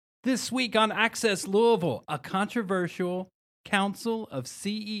This week on Access Louisville, a controversial Council of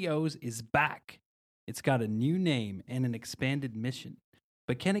CEOs is back. It's got a new name and an expanded mission.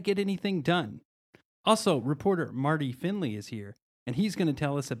 But can it get anything done? Also, reporter Marty Finley is here, and he's going to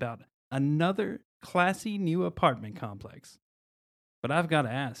tell us about another classy new apartment complex. But I've got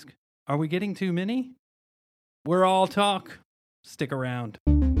to ask, are we getting too many? We're all talk. Stick around.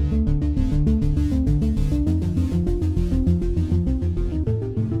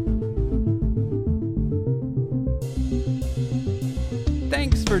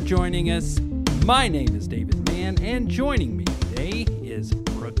 Thanks for joining us. My name is David Mann, and joining me today is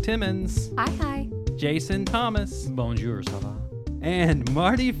Brooke Timmons. Hi. Jason Thomas. Bonjour, ça va? And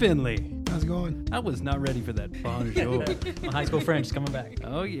Marty Finley. How's it going? I was not ready for that bonjour. My high school French is coming back.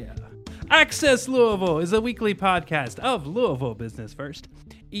 Oh, yeah. Access Louisville is a weekly podcast of Louisville Business First.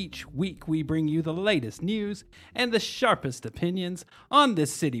 Each week, we bring you the latest news and the sharpest opinions on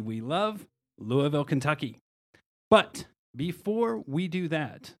this city we love, Louisville, Kentucky. But before we do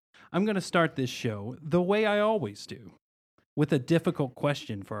that, I'm going to start this show the way I always do, with a difficult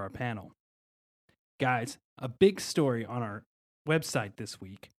question for our panel. Guys, a big story on our website this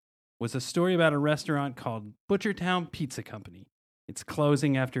week was a story about a restaurant called Butchertown Pizza Company. It's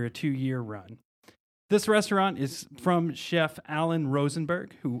closing after a 2-year run. This restaurant is from chef Alan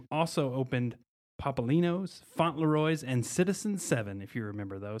Rosenberg, who also opened Papolino's, Fauntleroy's, and Citizen 7, if you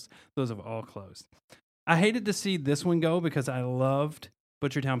remember those. Those have all closed. I hated to see this one go because I loved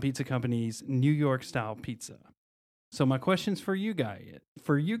Butchertown Pizza Company's New York-style pizza. So my questions for you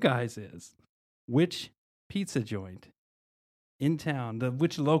guys is, which pizza joint in town,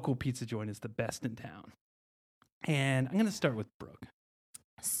 which local pizza joint is the best in town? And I'm going to start with Brooke.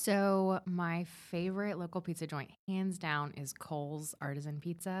 So my favorite local pizza joint, hands down, is Cole's Artisan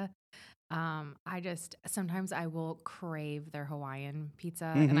Pizza. Sometimes I will crave their Hawaiian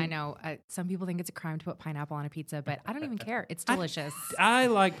pizza. And I know some people think it's a crime to put pineapple on a pizza, but I don't even care. It's delicious. I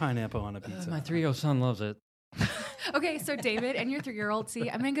like pineapple on a pizza. My 3-year-old son loves it. Okay, so David and your 3-year-old, see,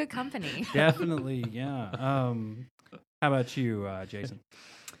 I'm in good company. Definitely, yeah. How about you, Jason?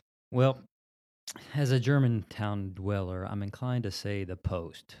 Well, as a Germantown dweller, I'm inclined to say the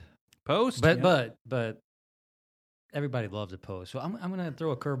Post. Post? But everybody loves the Post. So I'm going to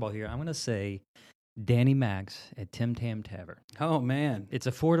throw a curveball here. I'm going to say Danny Mac's at Tim Tam Tavern. Oh, man. It's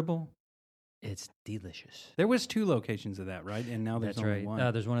affordable. It's delicious. There was 2 locations of that, right? And now there's That's only right.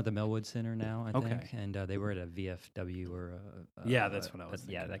 one. There's one at the Melwood Center now, I Okay. think. And they were at a VFW or Yeah, that's what I was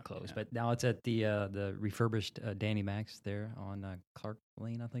yeah, thinking that of, closed. yeah. But now it's at the refurbished Danny Mac's there on Clark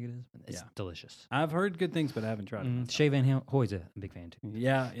Lane, I think it is. It's delicious. I've heard good things, but I haven't tried it myself. Shay Van Hoy's a big fan, too.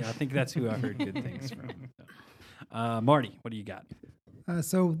 Yeah, I think that's who I heard good things from. Marty, what do you got?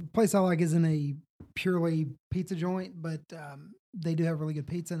 So the place I like isn't a purely pizza joint, but they do have really good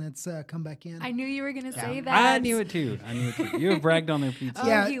pizza, and it's Come Back In. I knew you were going to say that. I knew it too. You have bragged on their pizza. Oh,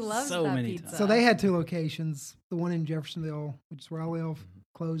 Yeah, he loves so that many pizza. times. So they had 2 locations. The one in Jeffersonville, which is where I live,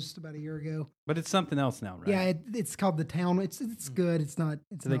 closed about a year ago. But it's something else now, right? Yeah, it's called The Town. It's good. It's not.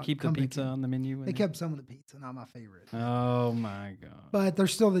 It's Do they not keep the Come Back pizza In. on the menu? They kept some of the pizza, not my favorite. Oh, my God. But they're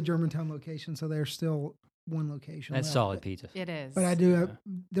still the Germantown location, so they're still one location. That's left. solid pizza. It is. But I do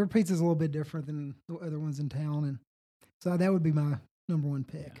their pizza's a little bit different than the other ones in town, and so that would be my number 1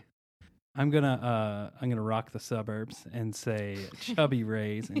 pick. I'm gonna rock the suburbs and say Chubby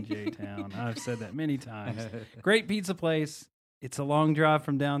Ray's in J-Town. I've said that many times. Great pizza place. It's a long drive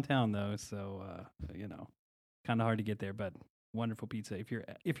from downtown though, so kind of hard to get there. But wonderful pizza. If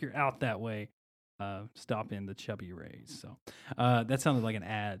you're out that way, stop in the Chubby Ray's. So that sounded like an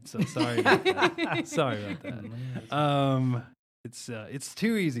ad. So sorry about that. Sorry about that. It's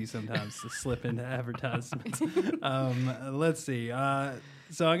too easy sometimes to slip into advertisements. Let's see.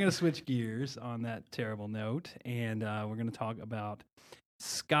 So I'm going to switch gears on that terrible note, and we're going to talk about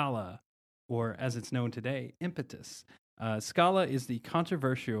Scala, or as it's known today, Impetus. Scala is the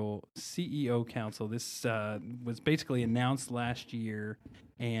controversial CEO council. This was basically announced last year,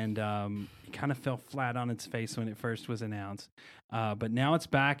 and it kind of fell flat on its face when it first was announced. But now it's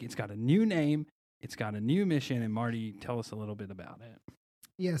back. It's got a new name. It's got a new mission. And Marty, tell us a little bit about it.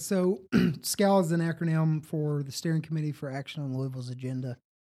 Yeah, so SCAL is an acronym for the Steering Committee for Action on Louisville's Agenda.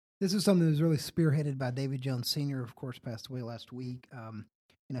 This is something that was really spearheaded by David Jones Sr., of course, passed away last week.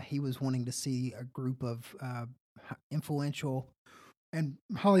 He was wanting to see a group of influential and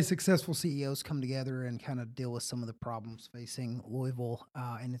highly successful CEOs come together and kind of deal with some of the problems facing Louisville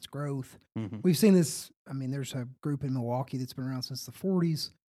and its growth. Mm-hmm. We've seen this. I mean, there's a group in Milwaukee that's been around since the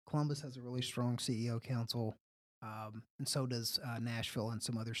 40s. Columbus has a really strong CEO council. And so does Nashville and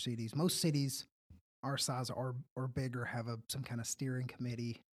some other cities. Most cities our size or bigger have some kind of steering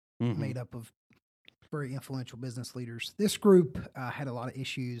committee Mhm. made up of very influential business leaders. This group had a lot of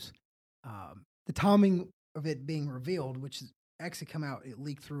issues. The timing of it being revealed, which is actually come out, it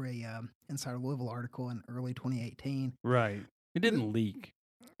leaked through a Insider Louisville article in early 2018. Right. It didn't leak.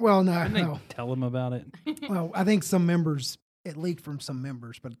 Well, Didn't they no. tell them about it? Well, I think some members, it leaked from some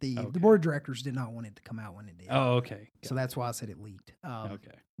members, but the Okay. board of directors did not want it to come out when it did. Oh, okay. So that's why I said it leaked.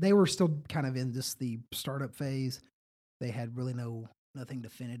 Okay. They were still kind of in just the startup phase. They had really nothing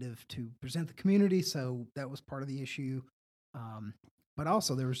definitive to present the community, so that was part of the issue. But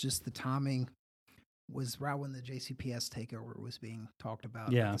also there was just the timing was right when the JCPS takeover was being talked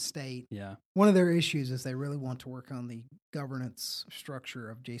about Yeah. at the state. Yeah. One of their issues is they really want to work on the governance structure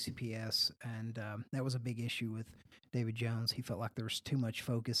of JCPS, and that was a big issue with David Jones. He felt like there was too much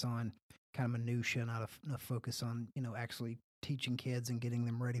focus on kind of minutia, not enough focus on actually teaching kids and getting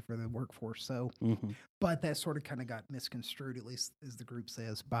them ready for the workforce. So, Mhm. but that sort of kind of got misconstrued, at least as the group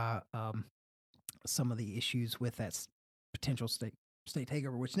says, by some of the issues with that potential state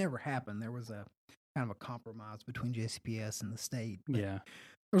takeover, which never happened. There was a kind of a compromise between JCPS and the state. But Yeah.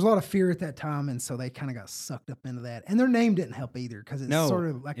 there was a lot of fear at that time, and so they kind of got sucked up into that. And their name didn't help either because it's No, sort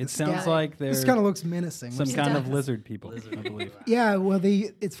of like it the sounds sky- like they're this kind of looks menacing. some which- kind of does. lizard people, Lizard I believe. people. Yeah, well,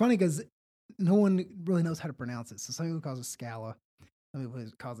 it's funny because no one really knows how to pronounce it. So some people call it Scala, some people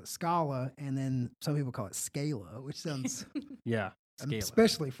calls it Scala, and then some people call it Scala, which sounds Yeah. Scala.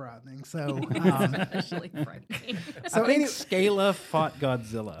 especially frightening. So, Especially frightening. so I think any- Scala fought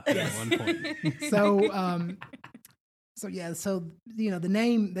Godzilla at one point. so yeah, so the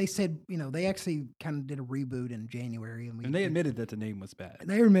name, they said they actually kind of did a reboot in January, And they admitted that the name was bad.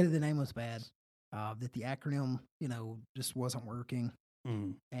 they admitted the name was bad, that the acronym just wasn't working.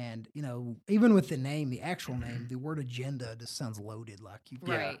 Mm. And even with the name, the actual name, the word agenda just sounds loaded, like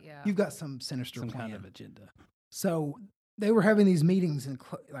Right, yeah. you've got some sinister Some plan. kind of agenda. So they were having these meetings and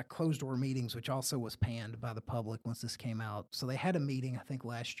like closed door meetings, which also was panned by the public once this came out. So they had a meeting, I think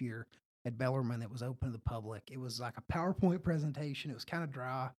last year at Bellarmine, that was open to the public. It was like a PowerPoint presentation. It was kind of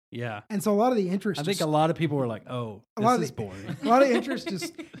dry, Yeah. and so a lot of the interest. I think just, a lot of people were like, "Oh, A lot of this is the- boring. a lot of interest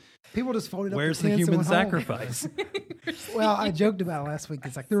just people just folded up. Where's their the tents and human went home. sacrifice?" Well, I joked about it last week.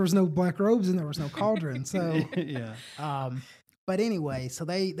 It's like there was no black robes and there was no cauldron. So, Yeah. but anyway, so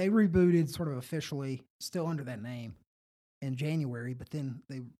they rebooted sort of officially, still under that name, in January. But then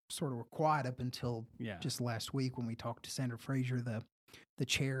they sort of were quiet up until Yeah. just last week when we talked to Sandra Frazier, the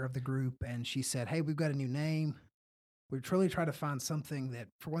chair of the group, and she said, "Hey, we've got a new name. We truly try to find something that,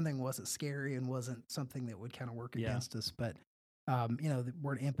 for one thing, wasn't scary and wasn't something that would kind of work Yeah. against us. But the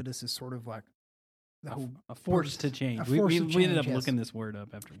word impetus is sort of like the whole a force to purpose- change. a We force to ended up change, yes. looking this word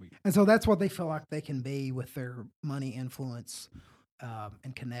up after we. And so that's what they feel like they can be with their money, influence,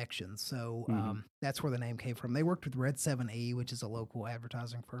 and connections. So Mhm. that's where the name came from. They worked with Red 7E, which is a local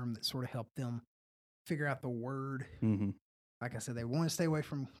advertising firm that sort of helped them figure out the word. Mhm. Like I said, they want to stay away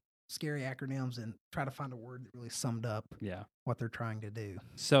from scary acronyms and try to find a word that really summed up Yeah. what they're trying to do.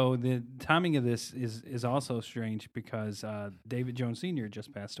 So the timing of this is also strange because David Jones Sr.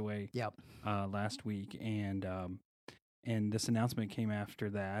 just passed away. Yep. Last week, and this announcement came after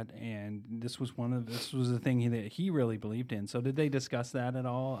that, and this was the thing that he really believed in. So did they discuss that at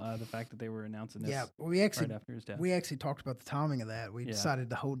all? The fact that they were announcing this Yeah, we right actually after his death. we actually talked about the timing of that. We Yeah.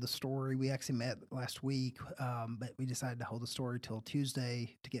 decided to hold the story. We actually met last week, but we decided to hold the story till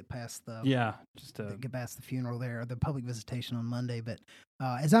Tuesday to get past the just to get past the funeral there, the public visitation on Monday. But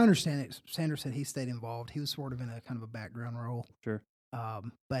as I understand it, Sanders said he stayed involved. He was sort of in a kind of a background role. Sure.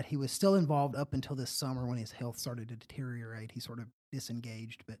 But he was still involved up until this summer when his health started to deteriorate. He sort of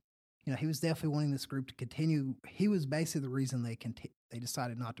disengaged, but he was definitely wanting this group to continue. He was basically the reason they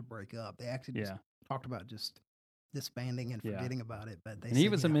decided not to break up. They actually just talked about just disbanding and Yeah. forgetting about it. But they and he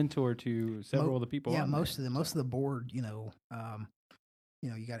said, was a mentor to several of the people. yeah, on there. most of the board, you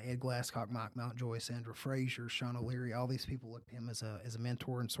got Ed Glasscock, Mike Mountjoy, Sandra Frazier, Sean O'Leary. All these people looked at him as a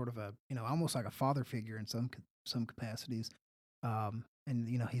mentor and sort of a almost like a father figure in some capacities. And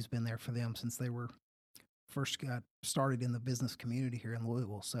he's been there for them since they were first got started in the business community here in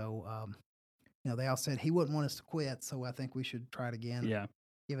Louisville. So they all said he wouldn't want us to quit. So I think we should try it again. Yeah.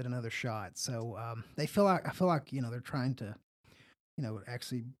 Give it another shot. So I feel like they're trying to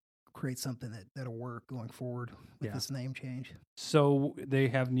actually create something that'll work going forward with this name change. So they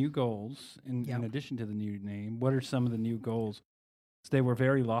have new goals in Yeah. addition to the new name. What are some of the new goals? They were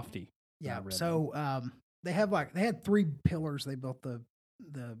very lofty. Yeah. read So they had three pillars they built the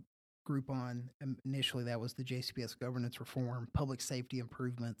group on. Initially, that was the JCPS governance reform, public safety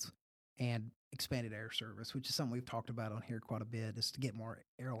improvements, and expanded air service, which is something we've talked about on here quite a bit, is to get more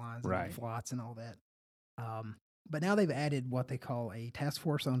airlines Right. and flights and all that. But now they've added what they call a task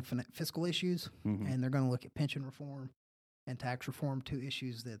force on fiscal issues, Mhm. and they're going to look at pension reform and tax reform, 2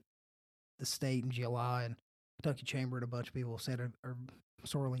 issues that the state and GLI and Kentucky Chamber and a bunch of people said are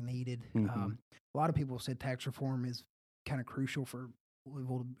sorely needed. Mhm. A lot of people said tax reform is kind of crucial for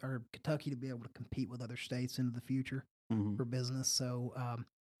Louisville or Kentucky to be able to compete with other states into the future Mhm. for business. So,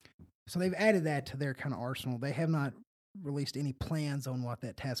 so they've added that to their kind of arsenal. They have not released any plans on what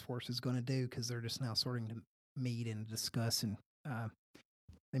that task force is going to do because they're just now starting to meet and discuss, and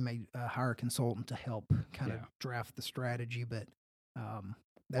they may hire a consultant to help kind of Yeah. draft the strategy. But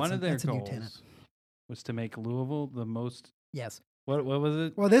that's One of their that's a new tenet. goals was to make Louisville the most. Yes. What was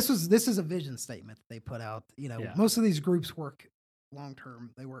it? Well, this is a vision statement that they put out. Yeah. Most of these groups work long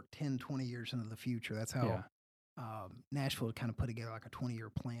term. They work 10, 20 years into the future. That's how Yeah. Nashville kind of put together like a 20-year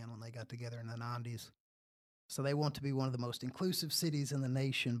plan when they got together in the 90s. So they want to be one of the most inclusive cities in the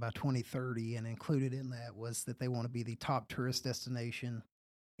nation by 2030, and included in that was that they want to be the top tourist destination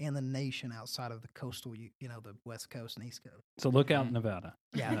in the nation outside of the coastal, the West Coast and East Coast. So look out, Nevada.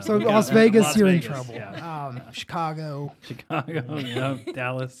 Yeah. No, So look out- Las Vegas, Las you're in Vegas, trouble. Yeah. Chicago, Chicago, yeah,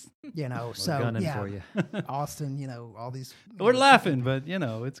 Dallas. We're so gunning yeah, for you. Austin, all these. We're laughing, but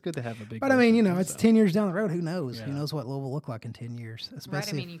it's good to have a big. But I mean, list, it's so. 10 years down the road. Who knows? Yeah. Who knows what Louisville will look like in 10 years? Right. I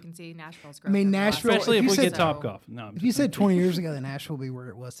Especially mean, you can see Nashville's I mean, growth. over the last Nashville- Especially if if you we said get so- Topgolf. No, I'm if you just said kidding. 20 years ago that Nashville would be where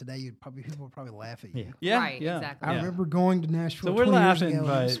it was today, people would probably laugh at you. Yeah. Yeah, Right, yeah, exactly. I yeah. remember going to Nashville So we're 20 years laughing, ago. And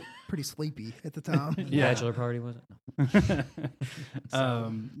it was but- pretty sleepy at the time. Yeah. Bachelor party, was it?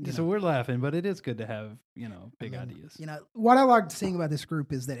 So we're laughing, but it is good to have big And then, ideas. What I liked seeing about this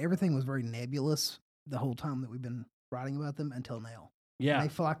group is that everything was very nebulous the whole time that we've been writing about them until now. Yeah, They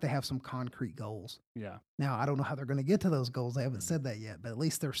feel like they have some concrete goals. yeah, Now, I don't know how they're going to get to those goals. They haven't said that yet, but at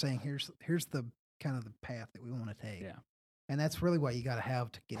least they're saying here's the kind of the path that we want to take. Yeah. And that's really what you got to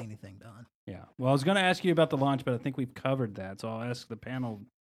have to get anything done. yeah. Well, I was going to ask you about the launch, but I think we've covered that. So I'll ask the panel.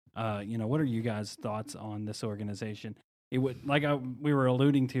 What are you guys' thoughts on this organization? It would, we were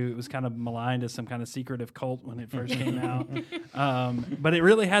alluding to, it was kind of maligned as some kind of secretive cult when it first came out, but it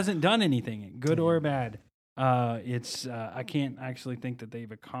really hasn't done anything, good or bad. I can't actually think that they've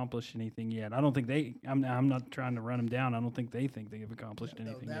accomplished anything yet. I don't think I'm not trying to run them down. I don't think they think they've accomplished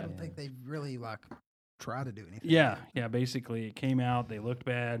anything I yet. don't think they've really tried to do anything. Yeah, yeah. Basically, it came out. They looked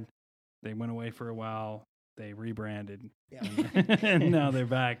bad. They went away for a while. They rebranded, Yeah. and now they're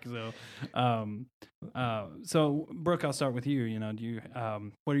back. So, Brooke, I'll start with you. Do you?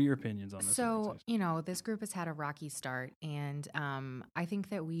 What are your opinions on this? So, organization? this group has had a rocky start, and I think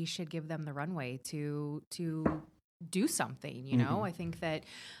that we should give them the runway to do something. Mhm. I think that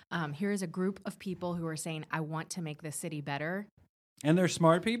here is a group of people who are saying, "I want to make this city better," And they're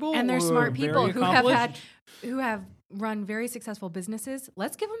smart people. and they're who are smart people very who accomplished? have run very successful businesses.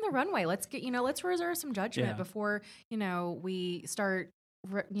 Let's give them the runway. Let's let's reserve some judgment Yeah. before we start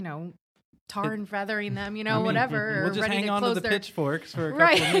tar and feathering them. I mean, whatever. We'll or just ready hang to on to close the their pitchforks for a couple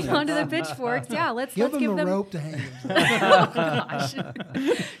right of minutes. onto the pitchforks. Yeah, let's Give them give the them rope to hang themselves. oh gosh.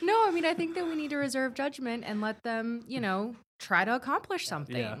 No, I mean I think that we need to reserve judgment and let them, try to accomplish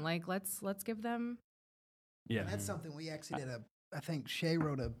something. Yeah. Like let's give them Yeah. That's something we actually did I think Shay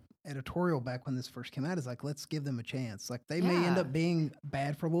wrote a editorial back when this first came out is let's give them a chance. They may end Yeah. up being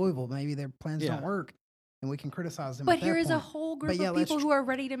bad for Louisville. Maybe their plans Yeah. don't work and we can criticize them. But at that here is a point. whole group yeah, of let's people tr- who are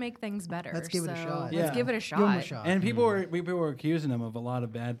ready to make things better. Let's give it a So shot. Yeah. Let's give it a Give them a shot. shot. And people were accusing them of a lot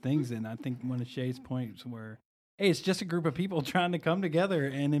of bad things, and I think one of Shay's points were, "Hey, it's just a group of people trying to come together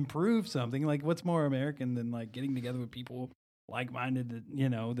and improve something. Like, what's more American than getting together with people like-minded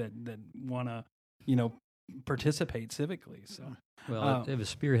that want to participate civically?" So Well, it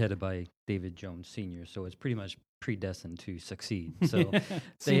was spearheaded by David Jones Sr., so it's pretty much predestined to succeed. So they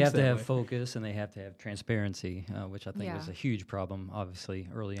Seems have to that have way. focus and they have to have transparency, which I think was Yeah. a huge problem, obviously,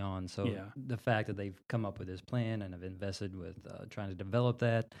 early on. So Yeah. the fact that they've come up with this plan and have invested with trying to develop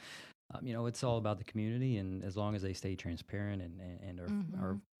that, it's all about the community. And as long as they stay transparent and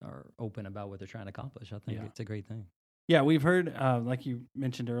are open about what they're trying to accomplish, I think Yeah. it's a great thing. Yeah, we've heard, like you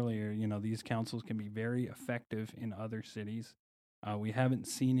mentioned earlier, these councils can be very effective in other cities. We haven't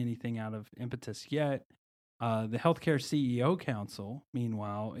seen anything out of Impetus yet. The Healthcare CEO Council,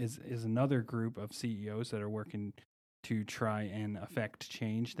 meanwhile, is another group of CEOs that are working to try and affect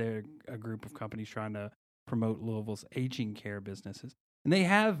change. They're a group of companies trying to promote Louisville's aging care businesses, and they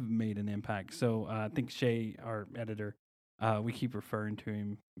have made an impact. So I think Shay, our editor, we keep referring to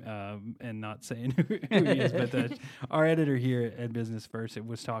him and not saying who he is, but our editor here at Business First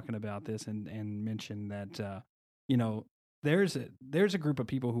was talking about this and mentioned that there's a group of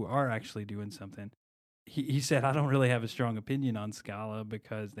people who are actually doing something. he said, I don't really have a strong opinion on Scala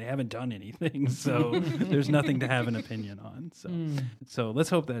because they haven't done anything. So there's nothing to have an opinion on. So let's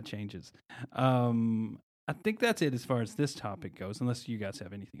hope that changes. I think that's it as far as this topic goes, unless you guys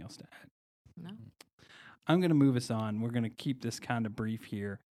have anything else to add. No. I'm going to move us on. We're going to keep this kind of brief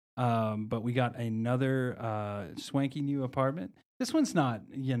here. But we got another swanky new apartment. This one's not,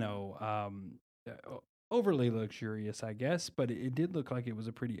 overly luxurious, I guess, but it did look like it was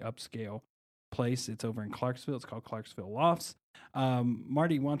a pretty upscale place. It's over in Clarksville. It's called Clarksville Lofts.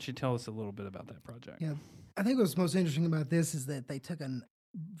 Marty, why don't you tell us a little bit about that project? Yeah, I think what's most interesting about this is that they took a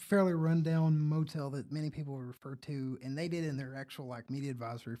fairly rundown motel that many people refer to, and they did in their actual media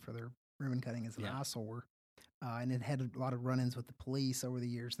advisory for their ribbon cutting as an eyesore. And it had a lot of run-ins with the police over the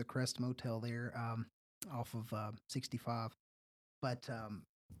years, the Crest Motel there off of 65. But,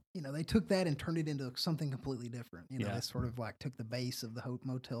 they took that and turned it into something completely different. They sort of took the base of the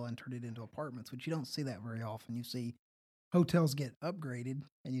motel and turned it into apartments, which you don't see that very often. You see hotels get upgraded,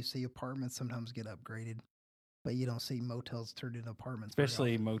 and you see apartments sometimes get upgraded, but you don't see motels turned into apartments.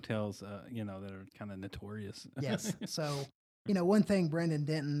 Especially motels, that are kind of notorious. Yes. So... one thing, Brandon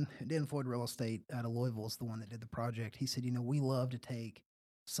Denton Floyd Real Estate out of Louisville is the one that did the project. He said, we love to take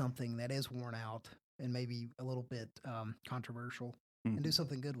something that is worn out and maybe a little bit controversial and do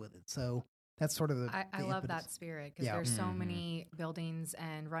something good with it. So that's sort of I love that spirit because there's so many buildings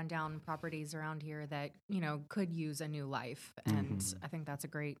and rundown properties around here that, could use a new life. And I think that's a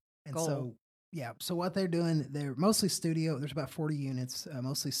great goal. So what they're doing, they're mostly studio. There's about 40 units,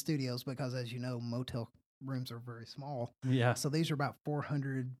 mostly studios because, as you know, motel rooms are very small. Yeah. So these are about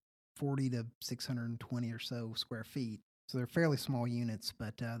 440 to 620 or so square feet. So they're fairly small units,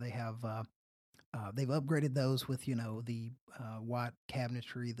 but they have they've upgraded those with the white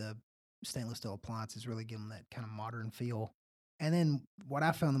cabinetry, the stainless steel appliances, really give them that kind of modern feel. And then what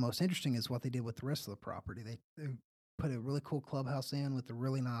I found the most interesting is what they did with the rest of the property. They put a really cool clubhouse in with a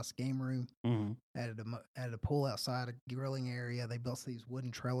really nice game room. Added a pool outside, a grilling area. They built these wooden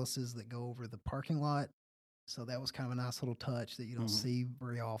trellises that go over the parking lot. So that was kind of a nice little touch that you don't see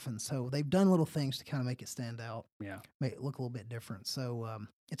very often. So they've done little things to kind of make it stand out, make it look a little bit different. So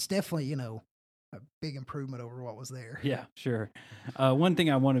it's definitely, a big improvement over what was there. Yeah, sure. One thing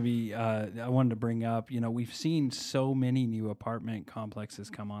I wanted to bring up, we've seen so many new apartment complexes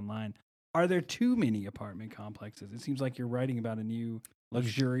come online. Are there too many apartment complexes? It seems like you're writing about a new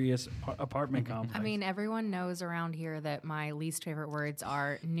luxurious apartment complex. I mean, everyone knows around here that my least favorite words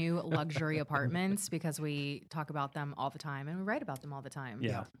are new luxury apartments because we talk about them all the time and we write about them all the time.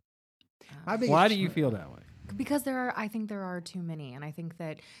 Yeah. Why do you feel that way? Because I think there are too many. And I think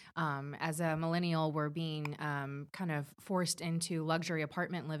that as a millennial, we're being kind of forced into luxury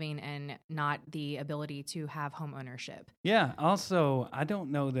apartment living and not the ability to have home ownership. Yeah. Also, I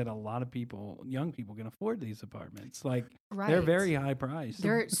don't know that a lot of young people can afford these apartments. They're very high priced.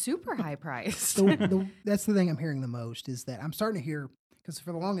 They're super high priced. That's the thing I'm hearing the most is that I'm starting to hear, because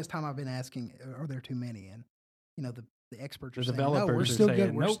for the longest time I've been asking, are there too many? And, the experts are saying, no, we're still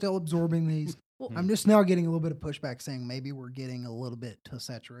good. We're still absorbing these. I'm just now getting a little bit of pushback saying maybe we're getting a little bit to a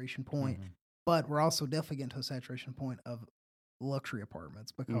saturation point, but we're also definitely getting to a saturation point of luxury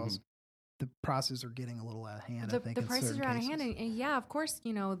apartments because the prices are getting a little out of hand. The prices are out of hand. And yeah, of course,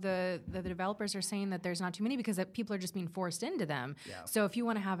 the developers are saying that there's not too many because people are just being forced into them. Yeah. So if you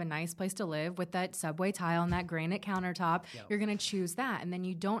want to have a nice place to live with that subway tile and that granite countertop, you're going to choose that. And then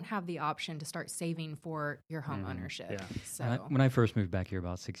you don't have the option to start saving for your home ownership. Yeah. So when I first moved back here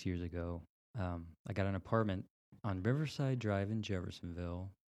about 6 years ago, I got an apartment on Riverside Drive in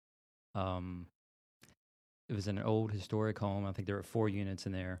Jeffersonville. It was an old historic home. I think there were 4 units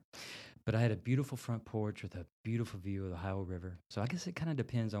in there. But I had a beautiful front porch with a beautiful view of the Ohio River. So I guess it kind of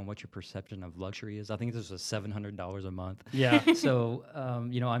depends on what your perception of luxury is. I think this was $700 a month. Yeah. So,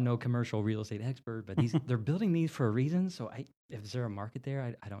 I'm no commercial real estate expert, but they're building these for a reason. So is there a market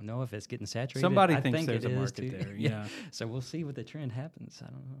there? I don't know if it's getting saturated. Somebody thinks there's a market there. Yeah. So we'll see what the trend happens.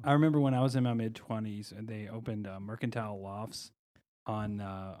 I don't know. I remember when I was in my mid-20s and they opened Mercantile Lofts on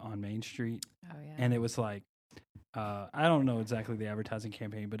Main Street. Oh, yeah. And it was like, I don't know exactly the advertising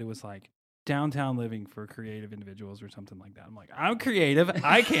campaign, but it was like downtown living for creative individuals or something like that. I'm like, I'm creative.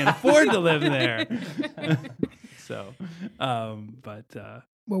 I can't afford to live there. Well,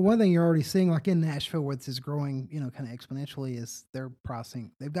 one thing you're already seeing, like in Nashville, where this is growing, kind of exponentially, is their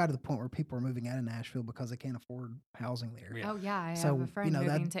pricing. They've got to the point where people are moving out of Nashville because they can't afford housing there. Yeah. Oh yeah, I have a friend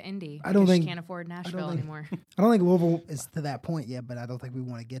moving to Indy. I don't think she can't afford Nashville anymore. I don't think Louisville is to that point yet, but I don't think we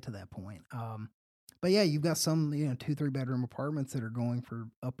want to get to that point. But yeah, you've got some 2-3 bedroom apartments that are going for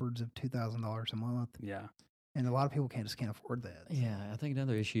upwards of $2,000 a month. Yeah. And a lot of people can't afford that. Yeah, I think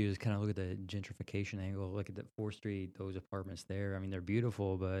another issue is kind of look at the gentrification angle. Look at the 4th Street, those apartments there. I mean, they're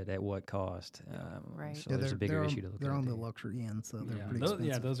beautiful, but at what cost? Right. So there's a bigger issue to look at. They're on the luxury end, so they're pretty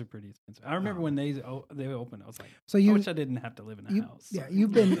expensive. Those are pretty expensive. I remember when they opened, I was like, so I wish I didn't have to live in a house. Yeah,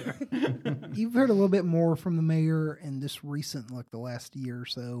 you've heard a little bit more from the mayor in this recent, like the last year or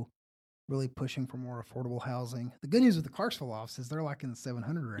so, really pushing for more affordable housing. The good news with the Clarksville office is they're like in the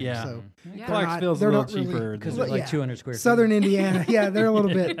 700 range. Yeah. So Clarksville's a little cheaper. Because they're like 200 square feet. Southern Indiana, they're a little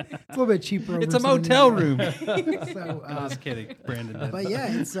bit cheaper. It's a motel room. So, I was kidding, Brandon. But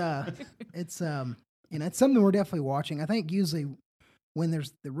yeah, it's it's something we're definitely watching. I think usually when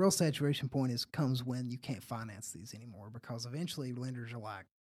there's the real saturation point comes when you can't finance these anymore, because eventually lenders are like,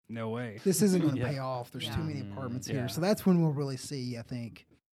 no way, this isn't going to pay off. There's too many apartments here. So that's when we'll really see, I think,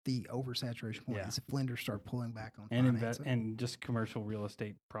 the oversaturation point is if lenders start pulling back on financing. And just commercial real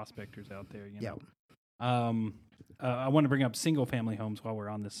estate prospectors out there. You know. I want to bring up single family homes while we're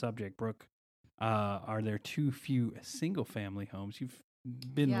on this subject. Brooke, are there too few single family homes? You've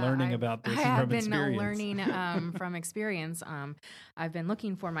been learning about this from experience. I have been learning from experience. I've been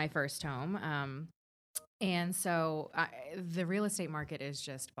looking for my first home. And so the real estate market is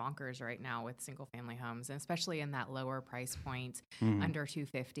just bonkers right now with single family homes, and especially in that lower price point, under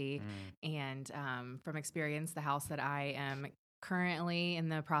 $250. And from experience, the house that I am currently in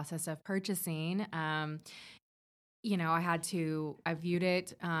the process of purchasing, I viewed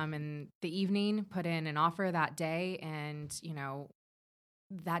it in the evening, put in an offer that day, and,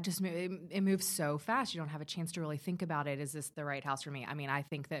 that just it moves so fast. You don't have a chance to really think about it. Is this the right house for me? I mean, I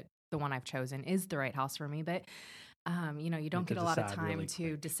think that the one I've chosen is the right house for me, but you don't get a lot of time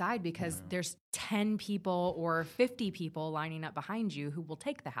to decide, because there's 10 people or 50 people lining up behind you who will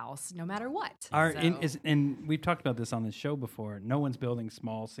take the house no matter what. And we've talked about this on the show before. No one's building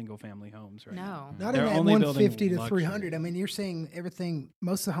small single family homes right now. Not in that 150 to 300. I mean, you're seeing everything.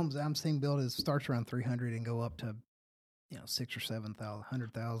 Most of the homes I'm seeing built starts around 300 and go up to 6 or 7,000,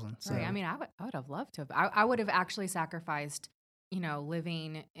 100,000. So. Right. I mean, I would have loved to. I would have actually sacrificed,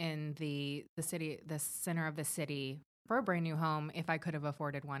 living in the city, the center of the city, for a brand new home if I could have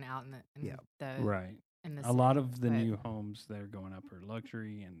afforded one out in the right. In the a lot of the new homes that are going up are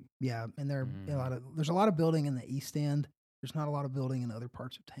luxury and and there's a lot of building in the East End. There's not a lot of building in other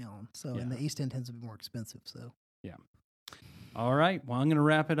parts of town. So and the East End tends to be more expensive. So all right. Well, I'm going to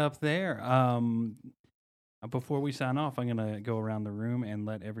wrap it up there. Before we sign off, I'm going to go around the room and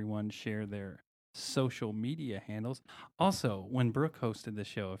let everyone share their social media handles. Also, when Brooke hosted the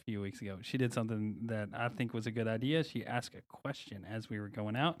show a few weeks ago, she did something that I think was a good idea. She asked a question as we were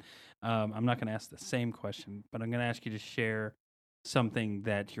going out. I'm not going to ask the same question, but I'm going to ask you to share something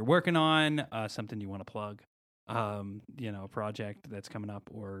that you're working on, something you want to plug, a project that's coming up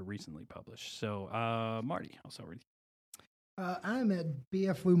or recently published. So, Marty, I'll start with you. I'm at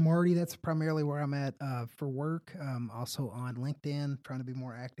BF Lou Marty. That's primarily where I'm at for work. Also on LinkedIn, trying to be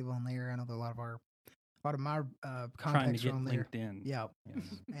more active on there. I know that a lot of my contacts are on there. LinkedIn. Yeah, yes.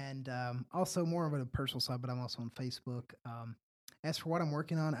 And also more of a personal side, but I'm also on Facebook. As for what I'm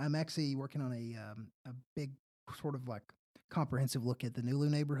working on, I'm actually working on a big sort of like comprehensive look at the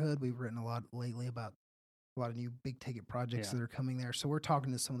Nulu neighborhood. We've written a lot lately about a lot of new big ticket projects that are coming there. So we're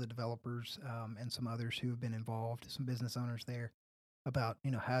talking to some of the developers and some others who have been involved, some business owners there, about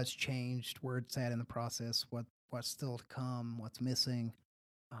how it's changed, where it's at in the process, what's still to come, what's missing.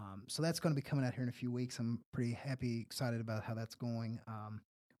 So that's going to be coming out here in a few weeks. I'm pretty excited about how that's going.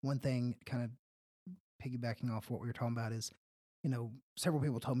 One thing, kind of piggybacking off what we were talking about, is several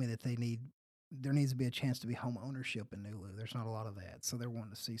people told me that there needs to be a chance to be home ownership in Nulu. There's not a lot of that, so they're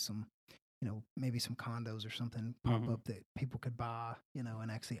wanting to see some. Maybe some condos or something pop up that people could buy,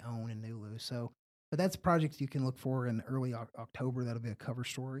 and actually own in Nulu. So, but that's a project you can look for in early October. That'll be a cover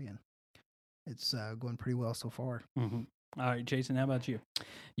story, and it's going pretty well so far. Mm-hmm. All right, Jason, how about you?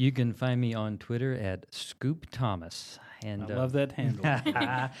 You can find me on Twitter at Scoop Thomas. And I love that handle.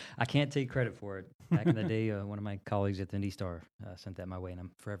 I can't take credit for it. Back in the day, one of my colleagues at the Indy Star sent that my way, and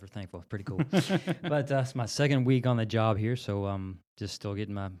I'm forever thankful. It's pretty cool. But it's my second week on the job here, so just still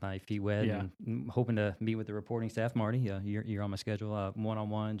getting my feet wet and hoping to meet with the reporting staff. Marty, you're on my schedule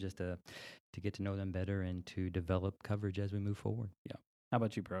one-on-one just to get to know them better and to develop coverage as we move forward. Yeah. How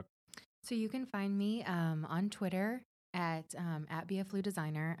about you, Brooke? So you can find me on Twitter at BFLU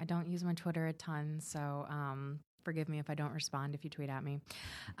Designer. I don't use my Twitter a ton, so forgive me if I don't respond if you tweet at me.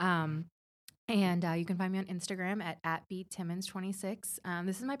 And you can find me on Instagram at BTimmons26.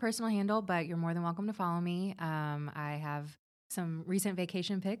 This is my personal handle, but you're more than welcome to follow me. I have some recent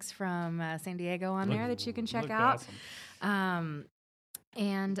vacation pics from San Diego on there that you can check out. Awesome.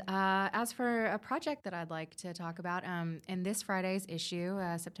 And as for a project that I'd like to talk about, in this Friday's issue,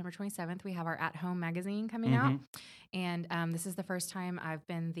 September 27th, we have our At Home magazine coming out. And this is the first time I've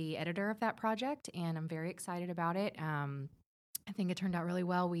been the editor of that project, and I'm very excited about it. I think it turned out really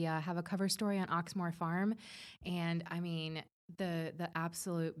well. We have a cover story on Oxmoor Farm, and I mean, the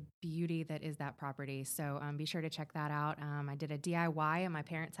absolute beauty that is that property. So be sure to check that out. I did a DIY at my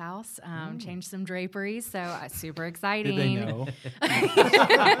parents' house, changed some draperies, so super exciting. Did they know?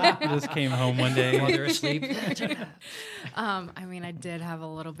 Just came home one day while they're asleep. I mean, I did have a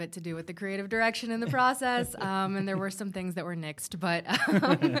little bit to do with the creative direction in the process, and there were some things that were nixed, but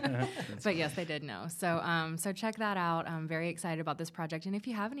yes, they did know. So check that out. I'm very excited about this project, and if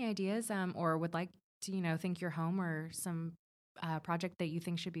you have any ideas or would like to, think your home or some project that you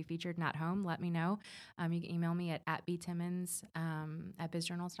think should be featured in At Home, let me know. You can email me at btimmons at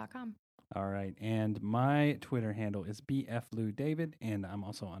bizjournals.com. All right. And my Twitter handle is bfloudavid, and I'm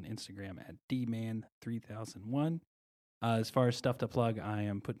also on Instagram at dman3001. As far as stuff to plug, I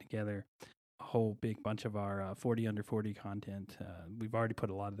am putting together a whole big bunch of our 40 under 40 content. We've already put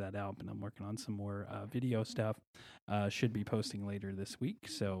a lot of that out, but I'm working on some more video stuff. Should be posting later this week.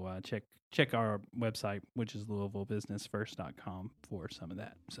 So check our website, which is LouisvilleBusinessFirst.com, for some of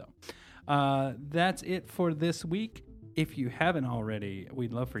that. So that's it for this week. If you haven't already,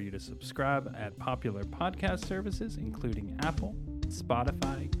 we'd love for you to subscribe at popular podcast services, including Apple,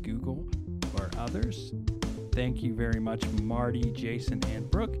 Spotify, Google, or others. Thank you very much, Marty, Jason, and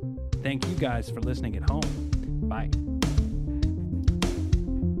Brooke. Thank you guys for listening at home. Bye.